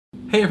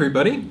Hey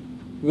everybody!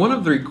 One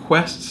of the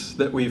requests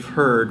that we've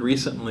heard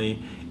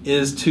recently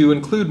is to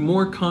include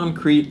more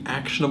concrete,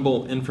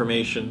 actionable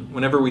information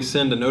whenever we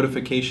send a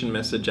notification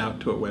message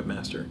out to a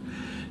webmaster.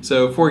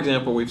 So, for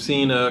example, we've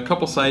seen a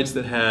couple sites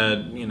that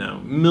had,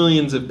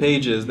 millions of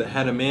pages that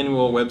had a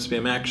manual web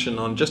spam action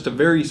on just a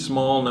very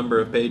small number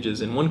of pages.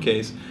 In one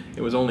case,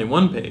 it was only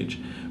one page,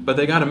 but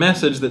they got a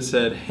message that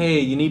said, hey,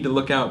 you need to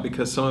look out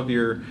because some of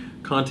your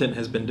content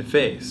has been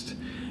defaced.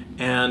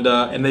 And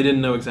they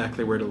didn't know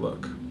exactly where to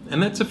look.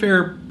 And that's a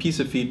fair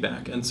piece of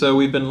feedback. And so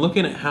we've been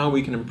looking at how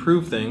we can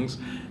improve things,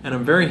 and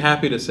I'm very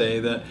happy to say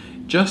that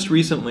just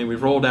recently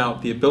we've rolled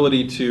out the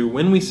ability to,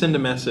 when we send a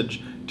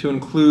message, to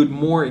include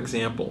more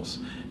examples.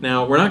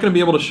 Now, we're not going to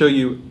be able to show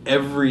you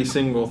every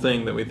single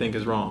thing that we think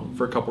is wrong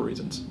for a couple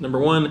reasons. Number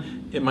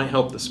one, it might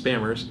help the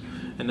spammers.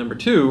 And number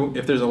two,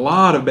 if there's a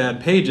lot of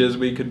bad pages,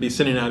 we could be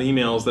sending out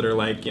emails that are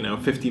like,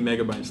 50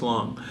 megabytes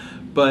long.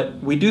 But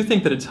we do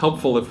think that it's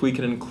helpful if we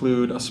can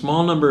include a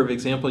small number of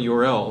example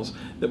URLs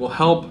that will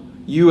help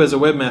you as a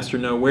webmaster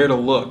know where to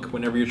look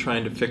whenever you're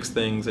trying to fix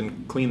things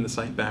and clean the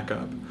site back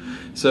up.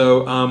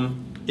 So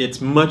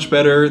it's much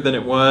better than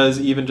it was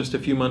even just a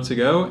few months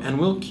ago, and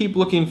we'll keep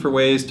looking for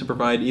ways to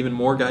provide even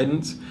more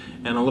guidance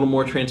and a little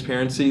more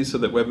transparency so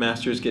that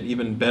webmasters get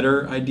even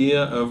better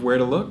idea of where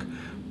to look.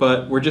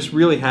 But we're just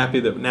really happy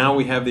that now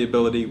we have the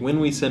ability,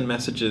 when we send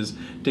messages,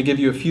 to give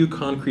you a few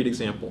concrete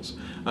examples.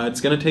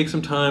 It's going to take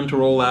some time to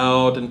roll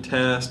out and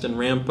test and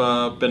ramp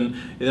up, and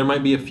there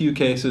might be a few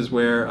cases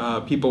where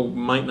people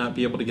might not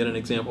be able to get an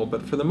example,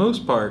 but for the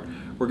most part,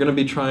 we're going to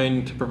be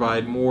trying to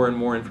provide more and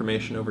more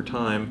information over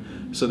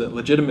time so that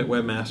legitimate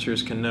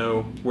webmasters can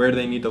know where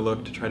they need to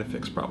look to try to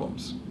fix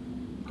problems.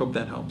 Hope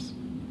that helps.